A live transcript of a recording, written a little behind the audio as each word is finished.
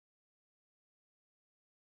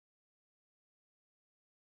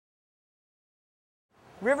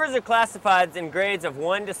Rivers are classified in grades of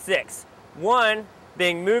 1 to 6. 1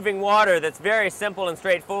 being moving water that's very simple and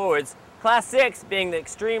straightforward. Class 6 being the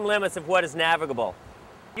extreme limits of what is navigable.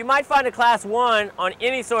 You might find a Class 1 on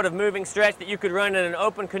any sort of moving stretch that you could run in an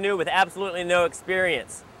open canoe with absolutely no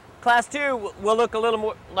experience. Class 2 will look a little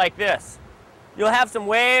more like this. You'll have some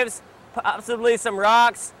waves, possibly some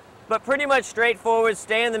rocks, but pretty much straightforward,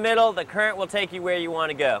 stay in the middle, the current will take you where you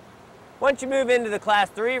want to go. Once you move into the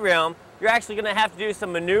Class 3 realm, you're actually going to have to do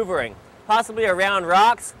some maneuvering, possibly around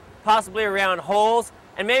rocks, possibly around holes,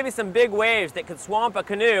 and maybe some big waves that could swamp a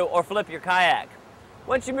canoe or flip your kayak.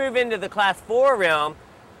 Once you move into the Class 4 realm,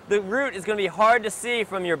 the route is going to be hard to see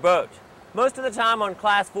from your boat. Most of the time on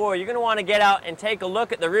Class 4, you're going to want to get out and take a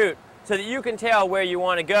look at the route so that you can tell where you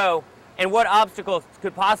want to go and what obstacles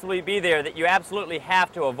could possibly be there that you absolutely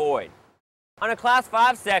have to avoid. On a Class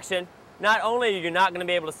 5 section, not only are you not going to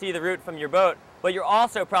be able to see the route from your boat, but you're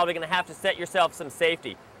also probably going to have to set yourself some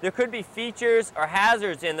safety. There could be features or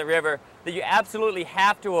hazards in the river that you absolutely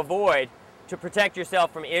have to avoid to protect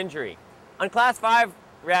yourself from injury. On Class 5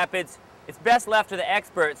 rapids, it's best left to the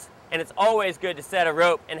experts, and it's always good to set a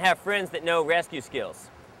rope and have friends that know rescue skills.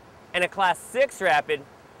 In a Class 6 rapid,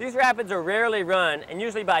 these rapids are rarely run and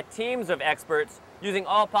usually by teams of experts using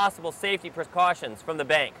all possible safety precautions from the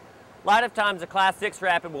bank. A lot of times a Class 6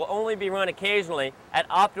 rapid will only be run occasionally at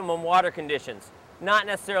optimum water conditions, not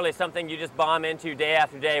necessarily something you just bomb into day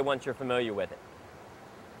after day once you're familiar with it.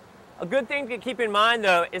 A good thing to keep in mind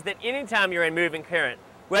though is that anytime you're in moving current,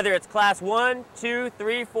 whether it's Class 1, 2,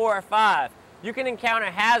 3, 4, or 5, you can encounter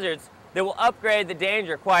hazards that will upgrade the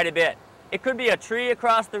danger quite a bit. It could be a tree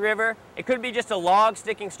across the river, it could be just a log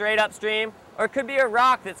sticking straight upstream, or it could be a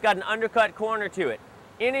rock that's got an undercut corner to it.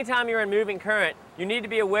 Anytime you're in moving current, you need to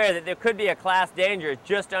be aware that there could be a class danger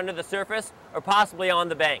just under the surface or possibly on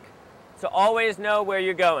the bank. So always know where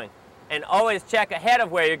you're going, and always check ahead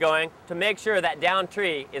of where you're going to make sure that downed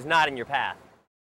tree is not in your path.